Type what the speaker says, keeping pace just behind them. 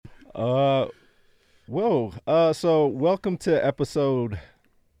So welcome to episode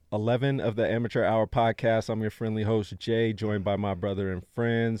 11 of the Amateur Hour podcast. I'm your friendly host, Jay, joined by my brother and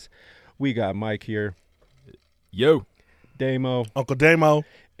friends. We got Mike here. Yo. Damo. Uncle Damo.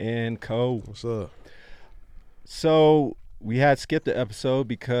 And Co. What's up? So we had skipped the episode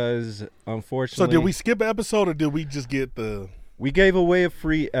because, unfortunately... So did we skip an episode or did we just get the... We gave away a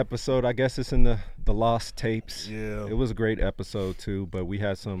free episode. I guess it's in the lost tapes. Yeah. It was a great episode, too, but we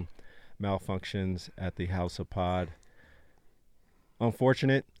had some malfunctions at the House of Pod.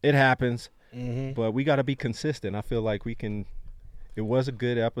 Unfortunate. It happens. Mm-hmm. But we got to be consistent. I feel like we can... It was a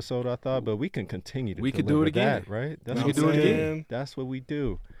good episode, I thought, but we can continue to We could deliver do it again. that, right? We what could do we it again. That's what we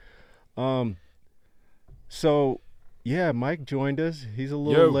do. So, yeah, Mike joined us. He's a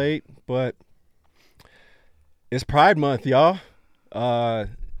little late, but it's Pride Month, y'all.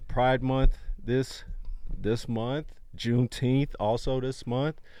 Pride Month this month. Juneteenth also this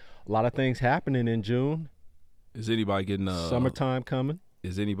month. A lot of things happening in June. Is anybody getting summertime coming?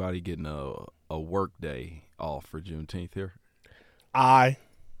 Is anybody getting a work day off for Juneteenth here?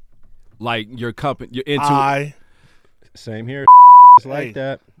 Like your company, you're into Same here. It's like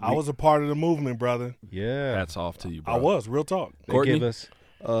that. I was a part of the movement, brother. Yeah. That's off to you, bro. I was, real talk. They Courtney? give us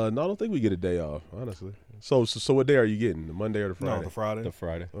No, I don't think we get a day off, honestly. So what day are you getting? The Monday or the Friday? No, the Friday. the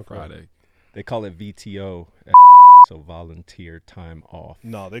Friday. Okay. Friday. They call it VTO, so volunteer time off.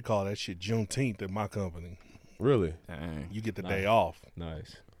 No, they call that shit Juneteenth at my company. Really? Dang. You get the Nice. day off.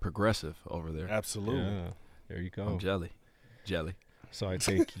 Nice. Progressive over there. Absolutely. Yeah. There you go. I'm jelly. So I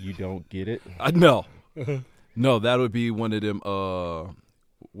think you don't get it. No. No, that would be one of them.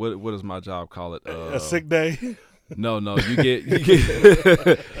 What does my job call it? A sick day. No, you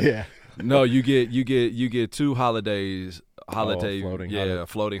get Yeah. no, you get 2 holidays. Holiday, floating yeah, holiday.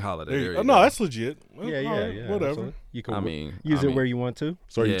 floating holiday. There There you- you no, go. that's legit. Yeah. All right, whatever. absolutely. You can I use it mean- where you want to.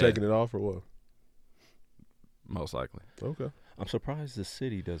 So are you Yeah. taking it off or what? Most likely. Okay. I'm surprised the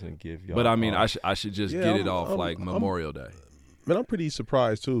city doesn't give y'all. But I mean, off. I should just Yeah, get it I'm- off I'm- like I'm- Memorial Day. Man, I'm pretty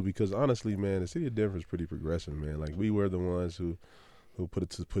surprised, too, because honestly, man, the city of Denver is pretty progressive, man. Like, we were the ones who put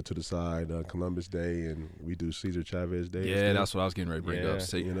to the side Columbus Day, and we do Cesar Chavez Day. Yeah, instead, that's what I was getting ready to bring Yeah. up.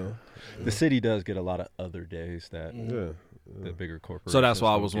 See, you know? The city does get a lot of other days that Yeah. the bigger corporations. So that's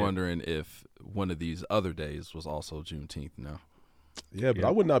why I don't was get. wondering if one of these other days was also Juneteenth. No. Yeah, but Yeah.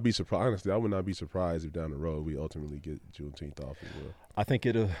 I would not be surprised. Honestly, I would not be surprised if down the road we ultimately get Juneteenth off as well. I think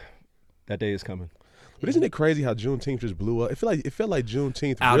that day is coming. But isn't it crazy how Juneteenth just blew up? It felt like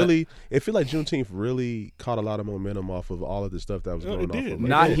Juneteenth really caught a lot of momentum off of all of the stuff that was Yeah, going it on. did. From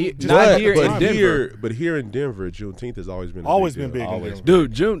Not did. here, Just not like here the in time. Denver. But here in Denver, Juneteenth has always been Always a been big in Always. Denver.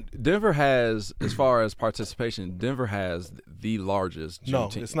 Dude, Denver has, as far as participation, Denver has the largest No,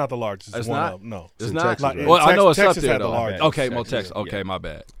 Juneteenth. it's not the largest. It's one not? up. No. It's in not. Texas, right? Well, I know it's Texas up there had the though. largest. Okay, well, Texas, Texas. Okay, yeah. my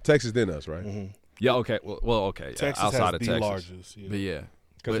bad. Texas than us, right? Mm-hmm. Yeah. Okay. Well, okay. Yeah, Texas outside has of the Texas, largest. but yeah.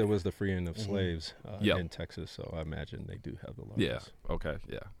 Because But- it was the freeing of slaves Yep. in Texas, so I imagine they do have the largest. Yeah. Okay.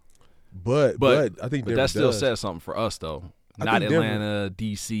 Yeah. But I think But Denver that still does. says something for us though. I Not think Denver- Atlanta,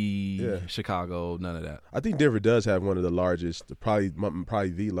 DC, Yeah. Chicago, none of that. I think Denver does have one of the largest, probably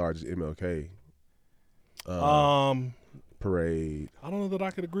the largest MLK parade. I don't know that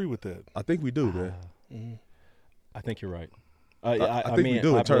I could agree with that. I think we do, man. Mhm. I think you're right. I I think mean, we do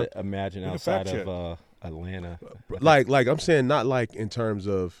in I term- would imagine We can outside fact of Atlanta. Like I'm saying, not like in terms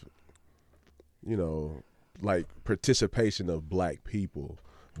of, like participation of black people,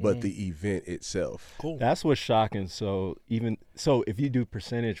 but the event itself. Cool. That's what's shocking. So if you do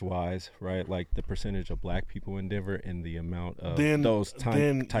percentage wise, right, like the percentage of black people in Denver and the amount of Then- those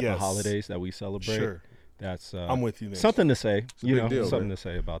type of yes. holidays that we celebrate, Sure. that's I'm with you there. something to say. a big deal, something man. to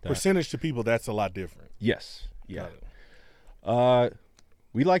say about that. Percentage to people, that's a lot different. Yes, yeah. Got it.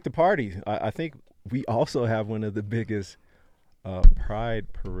 We like to party. I think we also have one of the biggest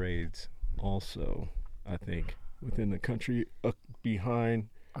pride parades. Also, I think within the country, behind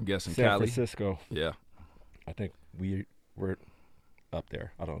I'm guessing San Cali. Francisco. Yeah. I think we're up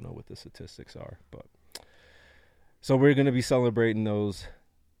there. I don't know what the statistics are, but so we're going to be celebrating those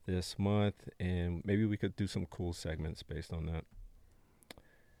this month, and maybe we could do some cool segments based on that.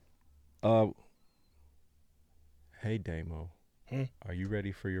 Hey Damo, are you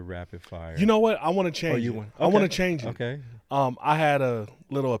ready for your rapid fire? You know what? I want to change you it. want- I want to okay. change it. Okay. I had a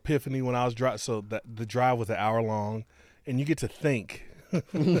little epiphany when I was driving. So the drive was an hour long, and you get to think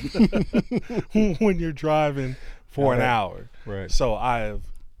when you're driving for an hour. Right. So I have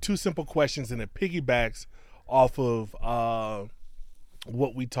 2 simple questions, and it piggybacks off of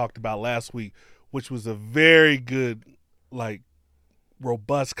what we talked about last week, which was a very good,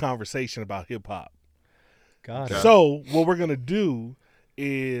 robust conversation about hip hop. Got it. So what we're gonna do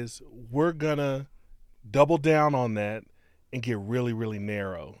is we're gonna double down on that and get really, really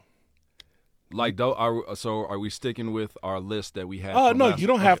narrow. Like, are we sticking with our list that we had? No, you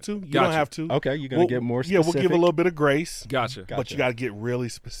don't have to. You don't have to. Okay, you're going to get more specific? Yeah, we'll give a little bit of grace. Gotcha. But you got to get really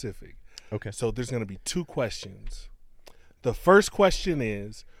specific. Okay. So there's going to be 2 questions. The first question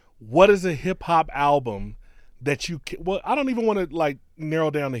is, what is a hip-hop album that you – well, I don't even want to, like, narrow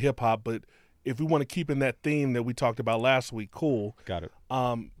down to hip-hop, but if we want to keep in that theme that we talked about last week, cool. Got it.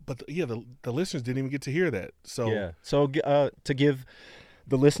 But, the listeners didn't even get to hear that. So yeah. So to give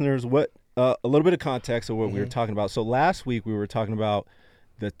the listeners what a little bit of context of what we were talking about. So last week we were talking about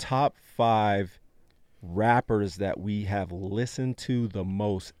the top 5 rappers that we have listened to the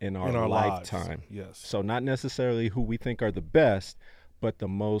most in our lifetime. Lives. Yes. So not necessarily who we think are the best, but the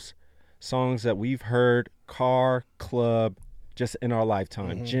most songs that we've heard, car, club, just in our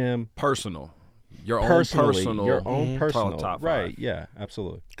lifetime. Gym. Personal. Your Personally, own personal. Your own personal. Top 5. Right. Yeah,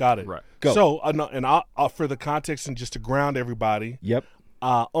 absolutely. Got it. Right. Go. So, and I'll for the context and just to ground everybody, Yep.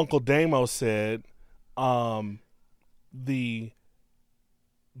 Uncle Damo said, the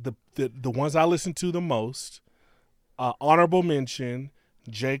ones I listen to the most, honorable mention,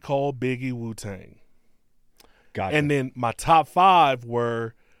 J. Cole, Biggie, Wu-Tang. Gotcha. And then my top 5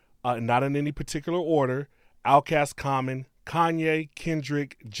 were, not in any particular order, Outkast, Common, Kanye,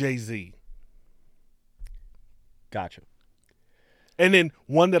 Kendrick, Jay-Z. Gotcha. And then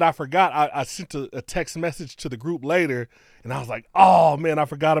one that I forgot, I sent a text message to the group later, and I was like, oh, man, I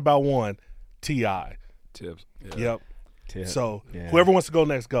forgot about one, T.I. Tips. Yeah. Yep. Tip. So Yeah. whoever wants to go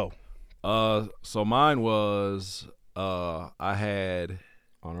next, go. So mine was I had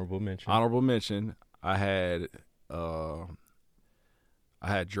Honorable mention. I had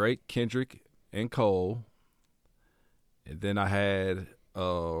Drake, Kendrick, and Cole, and then I had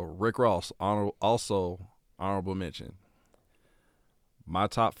Rick Ross. Also honorable mention. My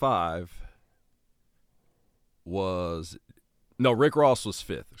top 5 was Rick Ross was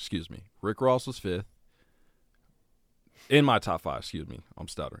 5th. Excuse me. Rick Ross was 5th. In my top 5, excuse me. I'm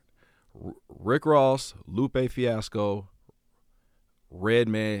stuttering. Rick Ross, Lupe Fiasco,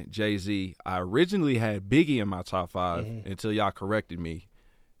 Redman, Jay-Z. I originally had Biggie in my top 5 until y'all corrected me,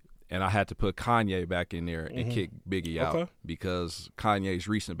 and I had to put Kanye back in there and kick Biggie out because Kanye's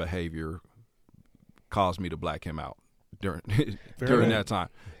recent behavior caused me to black him out during that time.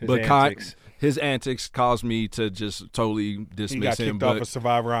 His antics caused me to just totally dismiss him. He got kicked off of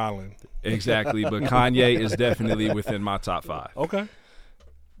Survivor Island. Exactly, but Kanye is definitely within my top 5. Okay.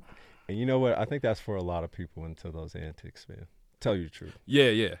 And you know what? I think that's for a lot of people into those antics, man. Tell you the truth.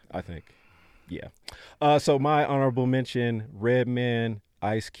 Yeah. I think. Yeah. So my honorable mention, Redman,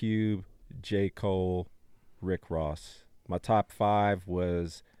 Ice Cube, J. Cole, Rick Ross. My top 5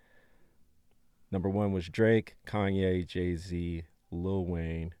 was, number 1 was Drake, Kanye, Jay-Z, Lil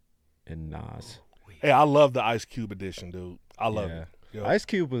Wayne, and Nas. Hey, I love the Ice Cube edition, dude. I love it. Yo. Ice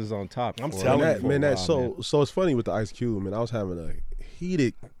Cube was on top. I'm telling you, man. That's so it's funny with the Ice Cube, man. I was having a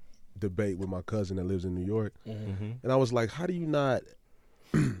heated debate with my cousin that lives in New York, and I was like, "How do you not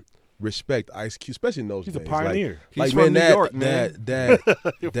respect Ice Cube, especially in those days?" He's a pioneer. He's from New York, man. That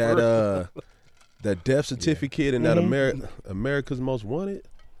death certificate and that America's Most Wanted.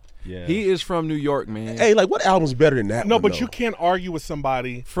 Yeah. He is from New York, man. Hey, like what album's better than that? No, one, but though? you can't argue with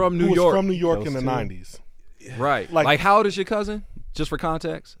somebody From who New was York. from New York Those in the two. 90s. Right. Like- Like how old is your cousin? Just for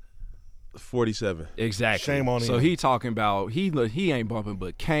context. 47. Exactly. Shame on So him. he talking about he ain't bumping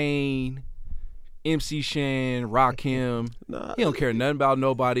but Kane, MC Shan, Rakim. Nah, He don't care nothing about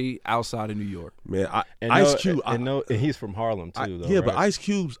nobody outside of New York. man. And Ice no, Cube. and he's from Harlem too, though. yeah, right? but Ice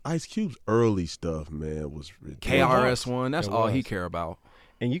Cube's early stuff, man, was ridiculous. KRS-One. That's It all was. he care about.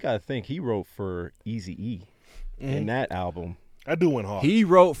 And you got to think he wrote for Eazy-E in that album. I do went hard. He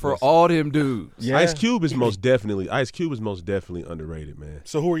wrote for all them dudes. Yeah. Ice Cube is most definitely underrated, man.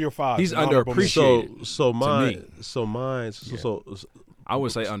 So who are your 5? He's Honorable underappreciated. mention. So me. mine. So I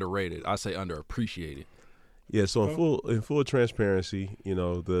wouldn't say underrated. I say underappreciated. yeah. So in full transparency, you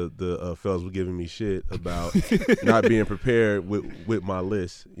know, the fellas were giving me shit about not being prepared with my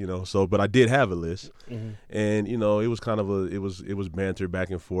list, you know. So, but I did have a list, and you know, it was kind of it was banter back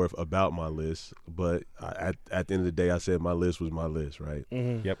and forth about my list. But at the end of the day, I said my list was my list, right?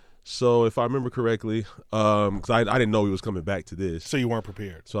 Yep. So if I remember correctly, because I didn't know he was coming back to this. So you weren't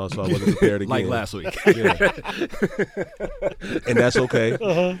prepared. So I wasn't prepared again. Like last week. Yeah. And that's okay.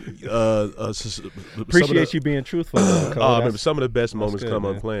 Appreciate you being truthful. though, Cole. I remember That's- some of the best moments good, come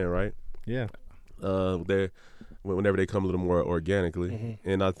man. unplanned, right? Yeah. Whenever they come a little more organically.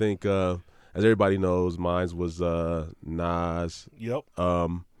 And I think, as everybody knows, mine was Nas. Yep.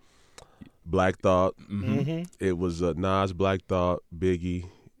 Black Thought. Mm-hmm. It was Nas, Black Thought, Biggie,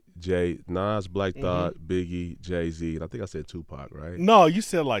 Nas, Black Thought, Biggie, Jay-Z, and I think I said Tupac, right? No, you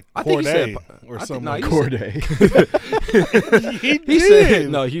said like I think Corday you said, or I something. think, no, like you that. He He did. said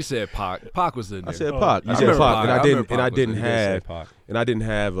no. He said Pac. Pac was in there. I said Pac. You I said remember Pac, Pac. and I I didn't, remember and I Pac was didn't in there. have, Pac. and I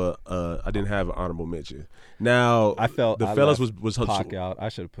didn't have an honorable mention. Now I felt the I fellas left was Pac out. I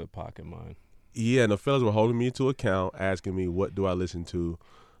should have put Pac in mine. yeah, and the fellas were holding me to account, asking me what do I listen to,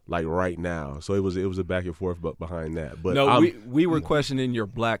 like right now. So it was a back and forth, but behind that. But No, we were questioning your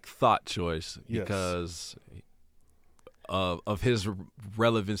Black Thought choice Yes. because of his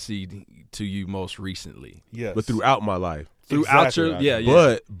relevancy to you most recently. Yes. but throughout my life. Throughout Exactly. your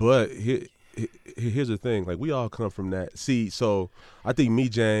yeah. But here's the thing. Like, we all come from that. See, so I think me,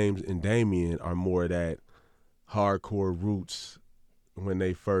 James, and Damien are more of that hardcore roots when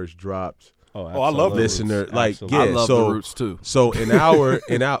they first dropped. Oh, I love the Listener, Roots. like, Absolutely. I yeah, love so the Roots too. So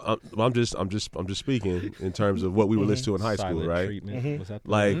I'm just speaking in terms of what we were listening to in high school, Silent right? Treatment. Mhm. Was that the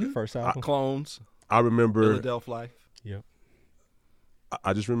Like, first album? Clones, I remember, Philadelphia Life. Yep.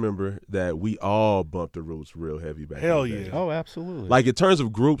 I just remember that we all bumped the Roots real heavy back. Hell in the yeah. day. Oh, absolutely. Like, in terms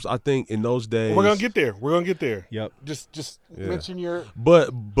of groups, I think in those days We're gonna get there. We're gonna get there. Yep. Just Yeah. mention your.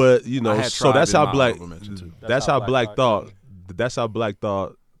 But you I know, had so Tribe that's in how my Black. honorable mention, too. That's how Black Thought. That's how Black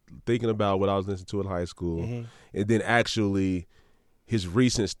Thought. Thinking about what I was listening to in high school, Mhm. and then actually, his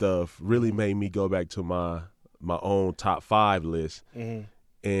recent stuff really made me go back to my own top 5 list, Mhm.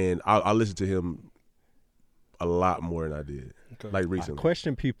 and I listened to him a lot more than I did, Okay. like I recently.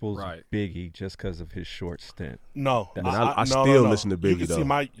 question people's Right. Biggie just because of his short stint. No, I mean, I still listen to You Biggie, can see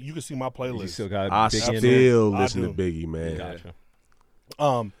though. you can see my playlist. You still got I Biggie in there? still I listen to do. Biggie, man. Gotcha.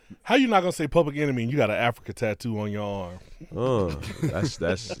 How you not gonna say Public Enemy and you got an Africa tattoo on your arm? That's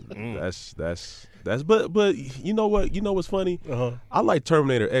but you know what? You know what's funny? Uh-huh. I like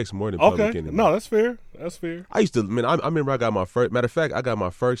Terminator X more than Public Okay, Enemy. no, that's fair. That's fair. I used to, man. I remember I got my first. Matter of fact, I got my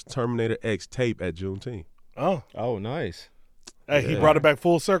first Terminator X tape at Juneteenth. Oh, Oh, nice. hey, he Yeah. brought it back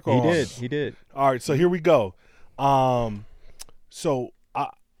full circle. He on did. us. He did. All right, so here we go. So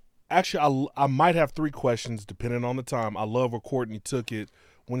I might have 3 questions depending on the time. I love where Courtney took it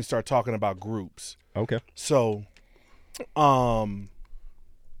when he started talking about groups. Okay. So,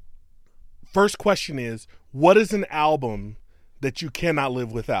 first question is, what is an album that you cannot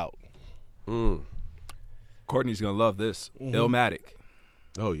live without? Courtney's gonna love this. Mm-hmm. Illmatic.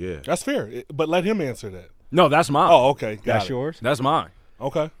 Oh yeah. That's fair, but let him answer that. No, that's mine. Oh, okay, got That's it. yours. That's mine.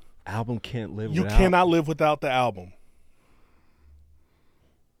 Okay, Album can't live you without. cannot live without the album.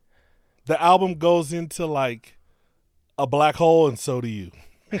 The album goes into like a black hole, and so do you.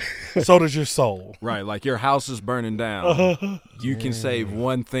 So does your soul. Right, like your house is burning down. You can save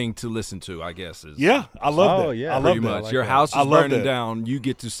one thing to listen to, I guess. Is Yeah, I love Oh, that. yeah, I love pretty that. much. like Your that. house I is love burning that. down. You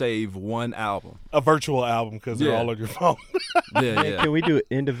get to save one album. A virtual album because they're Yeah. all on your phone. Yeah, yeah. Can we do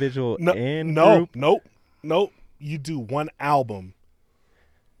individual No, and no, group? nope. You do one album.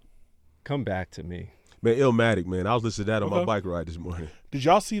 Come back to me. Man, Illmatic, man. I was listening to that on my Okay. bike ride this morning. Did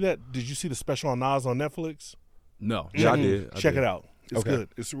y'all see that? Did you see the special on Nas on Netflix? No. Yeah, I Check- did. I Check did. it out. It's Okay. good.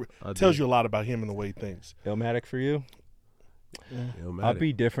 It I tells did. you a lot about him and the way he thinks. Illmatic for you? Illmatic. I'll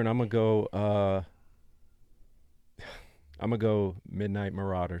be different. I'm gonna go Midnight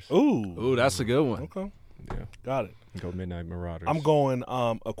Marauders. Ooh. Ooh, that's a good one. Okay. Yeah. Got it. Go Midnight Marauders. I'm going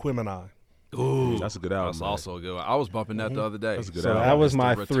Aquemini. Ooh, That's a good album. that's man. also a good one. I was bumping that the other day. That's a good So album. that was It's the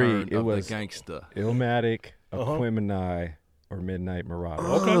my return 3. It of was the gangsta. Illmatic, Uh-huh. Aquemini, or Midnight Marauders.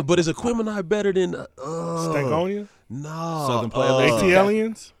 Okay. But is Aquemini better than Stankonia? No. Southern Playlist.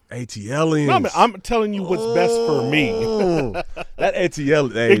 ATLians? ATLians. No, I'm telling you what's best for me. That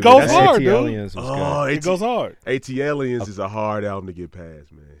ATL. Hey, It goes man, hard, dude. Aliens was Oh, good. It goes hard. ATLians is a hard album to get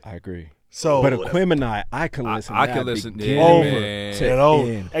past, man. I agree. So But Aquemini, I can listen. I to can that listen. beginning Yeah, over man. to and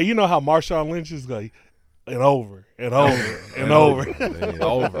over. end. Hey, you know how Marshawn Lynch is like, and over and over and over. Man.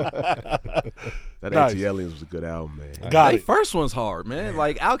 Over. That Nice. ATLians was a good album, man. Got They it. first one's hard, man.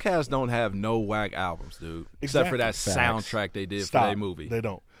 Like Outkast don't have no whack albums, dude. Except for that Exactly. soundtrack they did Stop. for their movie. They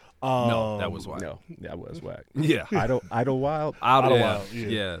don't. No, that was whack. No, that was whack. Yeah. Idlewild. Idlewild, yeah.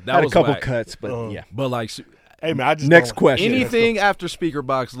 yeah. That Had a was couple whack. cuts, but yeah. But like Hey man, I just Next don't- question. anything after Speaker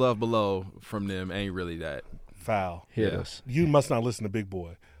Box Love Below from them ain't really that. Foul. Hit Yeah. us. You must not listen to Big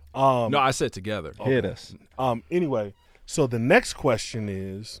Boy. No, I said together. Hit us. Anyway, so the next question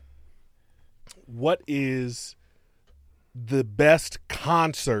is, what is the best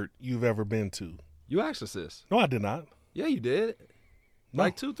concert you've ever been to? You asked us this. No, I did not. Yeah, you did. No.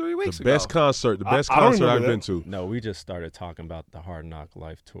 Like 2-3 weeks The ago. best concert, I don't I've remember been that. to. No, we just started talking about the Hard Knock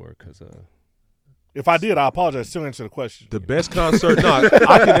Life tour because If I did, I apologize. Still answer the question. The best concert? No,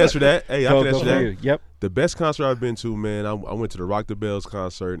 I can answer that. Hey, I can answer that. You. Yep. The best concert I've been to, man, I went to the Rock the Bells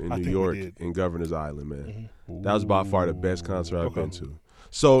concert in New York did. in Governor's Island, man. That was by far the best concert I've been to.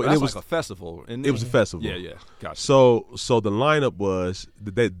 So and it was like a festival. It was a festival. Yeah. Gotcha. So the lineup was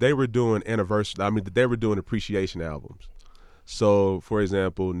they were doing anniversary. I mean, they were doing appreciation albums. So, for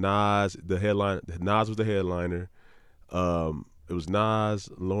example, Nas was the headliner. It was Nas,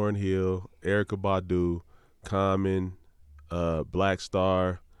 Lauryn Hill, Erykah Badu, Common, Black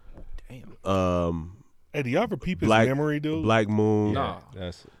Star. Damn. Hey, do y'all ever peep his memory, dude? Black Moon. Nah.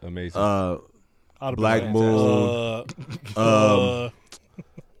 That's amazing. Black Moon.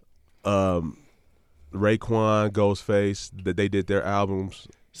 Raekwon, Ghostface, that they did their albums.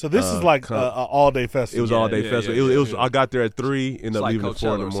 So this is like an all-day festival. It was all-day festival. It was. I got there at 3, ended up like leaving at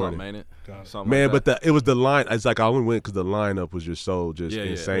 4 in the morning. Ain't it? Man, but it was the line. It's like I only went because the lineup was just so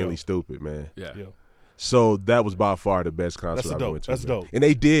insanely stupid, man. Yeah. So that was by far the best concert I went to. That's dope. And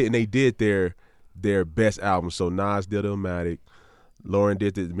they did their best album. So Nas did Illmatic. Lauren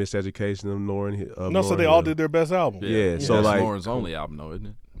did the Miseducation of Lauren. So they all did their best album. Yeah. So that's like Lauren's only album, though, isn't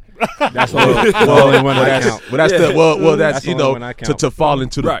it? That's the only one that counts. But that's That's the only one I count. to fall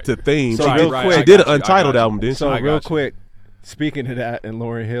into the theme. So she real quick, she did an Untitled album, didn't she? So real quick, speaking of that and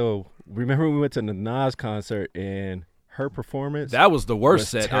Lauryn Hill, remember when we went to the Nas concert and her performance? That was the worst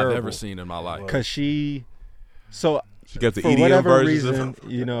set terrible. I've ever seen in my life. Because she got the for EDM whatever versions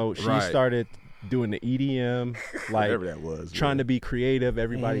reason, she started doing the EDM, like whatever that was, trying to be creative.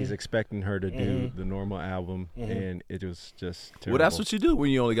 Everybody's expecting her to do the normal album, and it was just terrible. Well, that's what you do when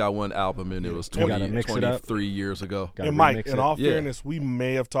you only got one album and it was 23 years ago. And Mike, in all fairness, we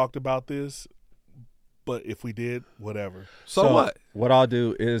may have talked about this, but if we did, whatever. So what? What I'll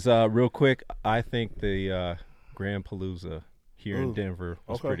do is real quick. I think the Grand Palooza here in Denver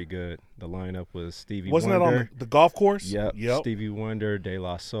was pretty good. The lineup was Stevie Wasn't Wonder. that on the golf course? Yep. Stevie Wonder, De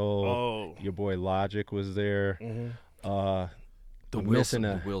La Soul. Your boy Logic was there. The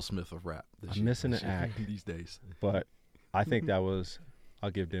Will Smith of rap. I'm missing an act these days. But I think that was.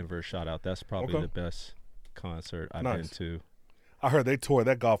 I'll give Denver a shout out. That's probably the best concert I've been to. I heard they tore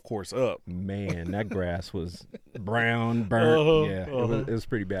that golf course up. Man, that grass was brown, burnt. It was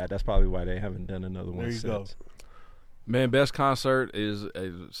pretty bad. That's probably why they haven't done another one since. Go. Man, best concert is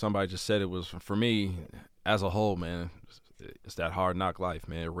somebody just said it was for me as a whole. Man, it's that Hard Knock Life,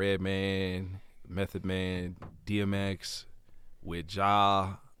 man. Redman, Method Man, DMX with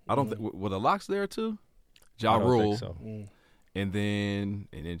Ja. I don't think were the Locks there too. Ja Rule, so. and then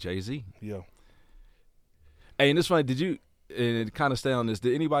Jay-Z. Yeah. Hey, and this one, did you? And kind of stay on this.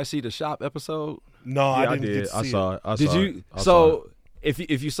 Did anybody see the Shop episode? No, I didn't. Did. I saw it. Did you? So. If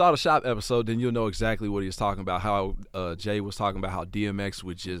you saw the Shop episode, then you'll know exactly what he was talking about. How Jay was talking about how DMX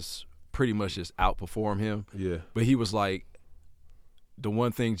would just pretty much just outperform him. Yeah. But he was like, the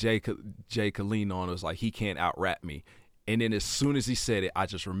one thing Jay could lean on was like, he can't out-rap me. And then as soon as he said it, I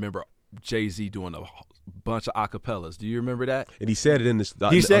just remember Jay-Z doing a bunch of acapellas. Do you remember that? And he said it in this.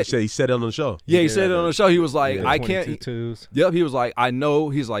 He said it on the show. Yeah, he said it on the show. He was like, I can't. 22s. Yep. He was like, I know.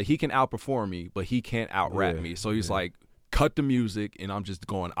 He's like, he can outperform me, but he can't out-rap me. So he's like, cut the music, and I'm just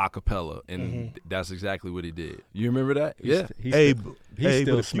going a cappella, and that's exactly what he did. You remember that? He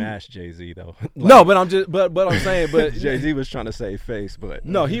still smashed Jay-Z though. No, but I'm just, but I'm saying, but Jay-Z was trying to save face, but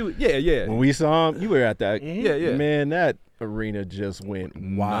no, When we saw him, you were at that. Yeah. Man, that arena just went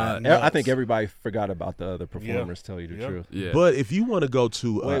wild. I think everybody forgot about the other performers. Tell you the truth. Yeah. But if you want to go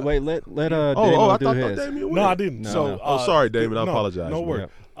to wait, let I thought Damien went. No, I didn't. Sorry, Damon. I apologize. No worries.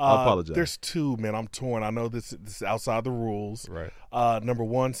 I apologize. There's two, man. I'm torn. I know this is outside the rules. Right. Number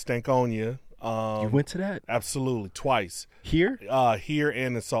one, Stankonia. You went to that? Absolutely, twice. Here? Here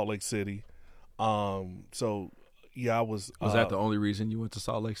and in Salt Lake City. So yeah, I was. Was that the only reason you went to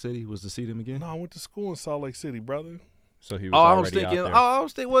Salt Lake City? Was to see them again? No, I went to school in Salt Lake City, brother. So he was. I was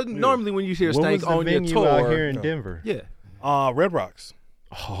thinking. Well, normally when you hear Stankonia tour out here in Denver. Yeah. Red Rocks.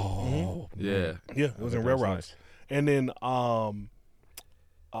 Oh. Yeah. Yeah, it was in Red Rocks. Nice. And then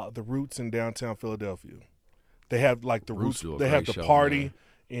the Roots in downtown Philadelphia. They have like the Roots. They have the party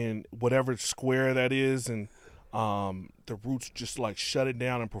in whatever square that is, and the Roots just like shut it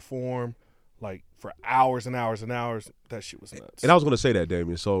down and perform like for hours and hours and hours. That shit was nuts. And I was going to say that,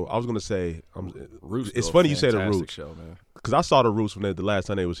 Damien. So I was going to say, Roots. It's funny you say the Roots show, man. Because I saw the Roots when the last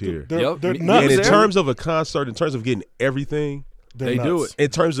time they was here. They're nuts. And in terms of a concert, in terms of getting everything, they do it. In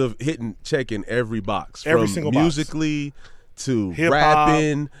terms of checking every box, every from single musically box. To hip-hop,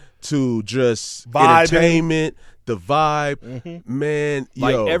 rapping to just vibing. Entertainment, the vibe, man.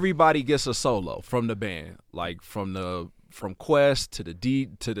 Like everybody gets a solo from the band, like from the from Quest to the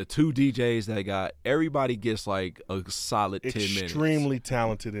two DJs they got, everybody gets like a solid 10 minutes. Extremely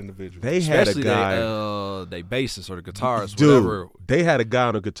talented individuals. They had Especially a guy. they bassist or the guitarist, Dude, whatever. they had a guy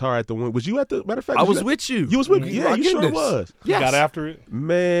on a guitar at the one. Was you at the matter of fact? I was with you. You was with me. Yeah, you sure this. was. You Yes. got after it.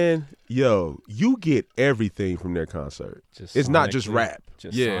 Man, yo, you get everything from their concert. It's not just sonically- rap.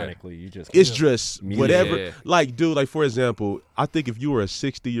 Just Yeah. sonically, you just It's just Music. whatever. Yeah. Like, dude, like for example, I think if you were a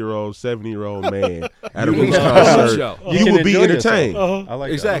 60-year-old, 70-year-old man at a You Roots would concert, show. you can would be enjoy entertained. yourself. I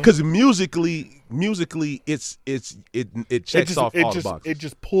like Exactly. Because musically, it checks off all the boxes. It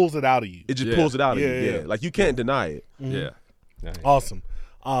just pulls it out of you. It just Yeah. pulls it out of Yeah, you. yeah. Yeah, like you can't deny it. Yeah. that. Nice. Awesome.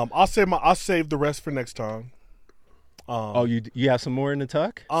 I'll save the rest for next time. Oh, you have some more in the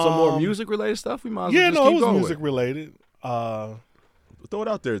tuck? Some more music related stuff. We might as well Yeah, just no, it keep was going music with. related. Throw it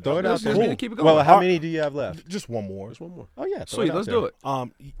out there. Throw it out there. Cool. Keep it going. Well, how Har- many do you have left? Just one more. Just one more. Oh yeah, throw Sweet, out let's there. do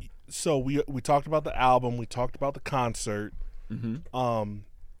it. So we talked about the album. We talked about the concert.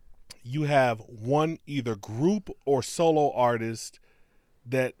 You have one either group or solo artist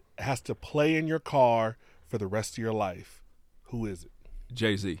that has to play in your car for the rest of your life. Who is it?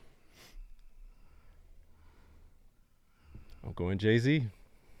 Jay-Z. I'm going Jay-Z.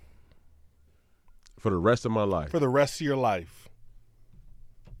 For the rest of my life. For the rest of your life.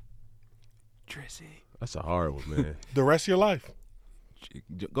 Drizzy. That's a hard one, man. The rest of your life.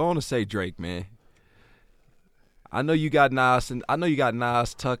 Go on and say Drake, man. I know you got Nas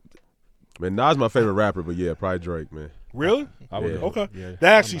tucked. Man, Nas my favorite rapper, but yeah, probably Drake, man. Really? I would Yeah. go- Okay. yeah,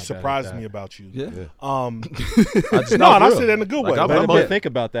 That actually I'm not bad at surprised that. me about you. Yeah. I just No, and I for say real. that in a good way. Like, I'm But- But a- think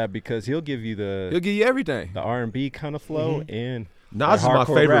about that because he'll give you He'll the give you everything. R&B kind of flow and Nas is the my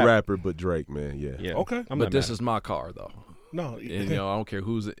hardcore favorite rap. rapper, but Drake, man, yeah. Yeah. Okay. I'm But not this mad. is my car, though. No, And, you know, I don't care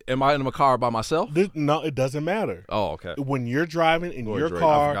who's. Am I in my car by myself? no, it doesn't matter. Oh, okay. When you're driving in Or your Drake. I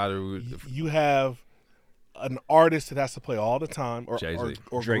car, forgot it was- you have an artist that has to play all the time, or Jay-Z.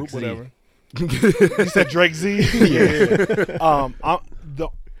 or Drake group, Z. whatever. You said Drake Z. Yeah.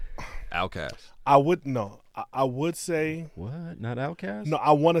 Outkast. I would say What? Not Outkast? no.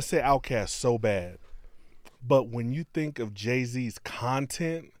 I want to say Outkast so bad, but when you think of Jay-Z's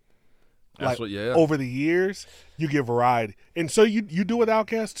content, That's like what. Yeah. over the years, you get variety, and so you do with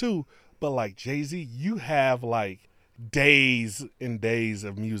Outkast too. But like Jay-Z, you have like days and days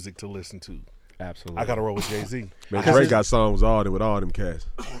of music to listen to. Absolutely. I got to roll with Jay-Z. Man, Drake got songs with all them cats.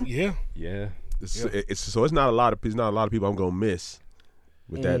 Yeah. Yeah. So it's not a lot of people I'm gonna miss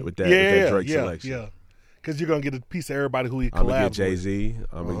with that with that Drake yeah, selection. Yeah, because you're gonna get a piece of everybody who he I'm gonna get collabs Jay with. Z.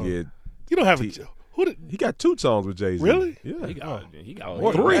 I'm gonna get. You don't have T- who did, He got 2 songs with Jay Z. Really? Yeah. He got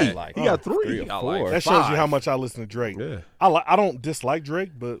More more than than that. that. He got 3. Three or got four. like- that shows you Five. how much I listen to Drake. Yeah. I don't dislike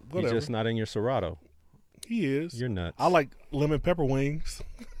Drake, but He's whatever. just not in your Serato. He is. You're nuts. I like lemon pepper wings,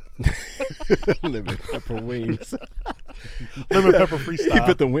 lemon pepper wings. lemon pepper He freestyle.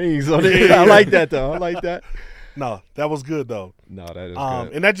 put the wings on it. I like that though. I like that. No, that was good though. No, that is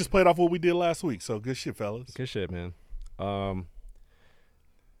good. And that just played off what we did last week. So good shit, fellas. Good shit, man.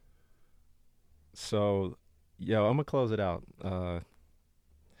 So, yo, I'm gonna close it out.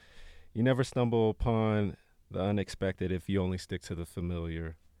 You never stumble upon the unexpected if you only stick to the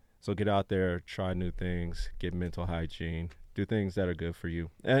familiar. So get out there, try new things, get mental hygiene, do things that are good for you.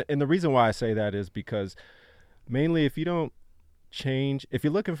 And the reason why I say that is because mainly if you don't change, if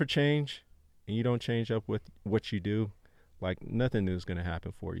you're looking for change and you don't change up with what you do, like nothing new is going to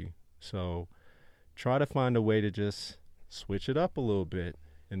happen for you. So try to find a way to just switch it up a little bit,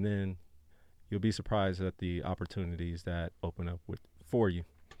 and then you'll be surprised at the opportunities that open up for you.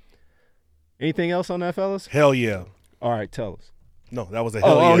 Anything else on that, fellas? Hell yeah. All right, tell us. No, that was a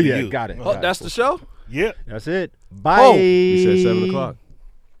hell yeah. Oh, to yeah, you. got it. Oh, that's the show? Yeah. That's it. Bye. We said 7 o'clock.